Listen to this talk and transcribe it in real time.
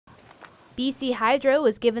BC Hydro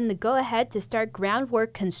was given the go-ahead to start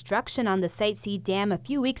groundwork construction on the Site C dam a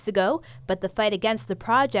few weeks ago, but the fight against the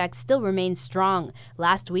project still remains strong.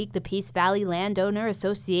 Last week, the Peace Valley Landowner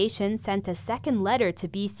Association sent a second letter to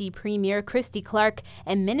BC Premier Christy Clark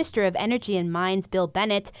and Minister of Energy and Mines Bill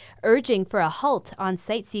Bennett, urging for a halt on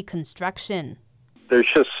Site C construction. There's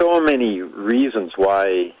just so many reasons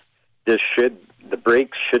why the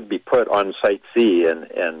brakes should be put on Site C, and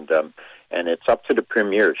it's up to the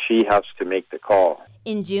Premier. She has to make the call.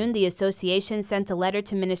 In June, the association sent a letter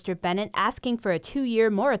to Minister Bennett asking for a 2-year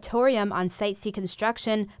moratorium on Site C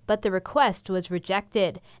construction, but the request was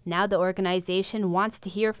rejected. Now the organization wants to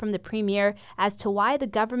hear from the Premier as to why the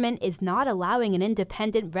government is not allowing an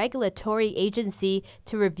independent regulatory agency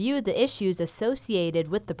to review the issues associated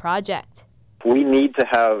with the project. We need to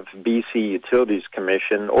have BC Utilities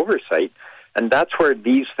Commission oversight, and that's where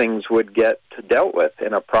these things would get dealt with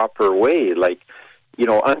in a proper way, like,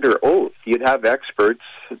 under oath. You'd have experts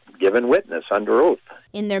given witness under oath.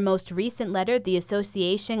 In their most recent letter, the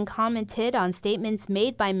association commented on statements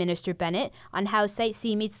made by Minister Bennett on how Site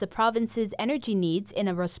C meets the province's energy needs in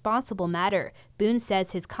a responsible manner. Boone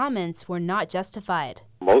says his comments were not justified.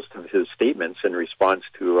 Most of his statements in response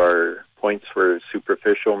to our points were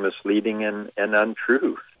superficial, misleading, and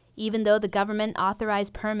untrue. Even though the government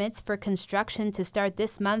authorized permits for construction to start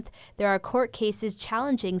this month, there are court cases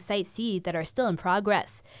challenging Site C that are still in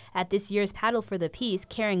progress. At this year's Paddle for the Peace,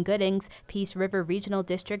 Karen Goodings, Peace River Regional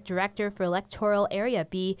District Director for Electoral Area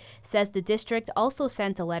B, says the district also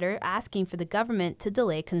sent a letter asking for the government to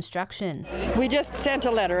delay construction. We just sent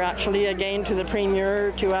a letter, actually, again to the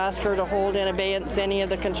Premier to ask her to hold in abeyance any of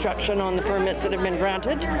the construction on the permits that have been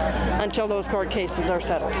granted until those court cases are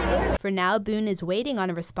settled. For now, Boone is waiting on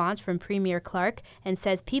a response from Premier Clark and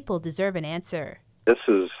says people deserve an answer. This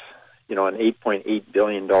is, an $8.8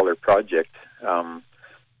 billion project.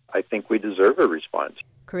 I think we deserve a response.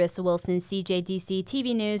 Kerrisa Wilson,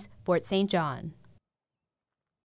 CJDC-TV News, Fort St. John.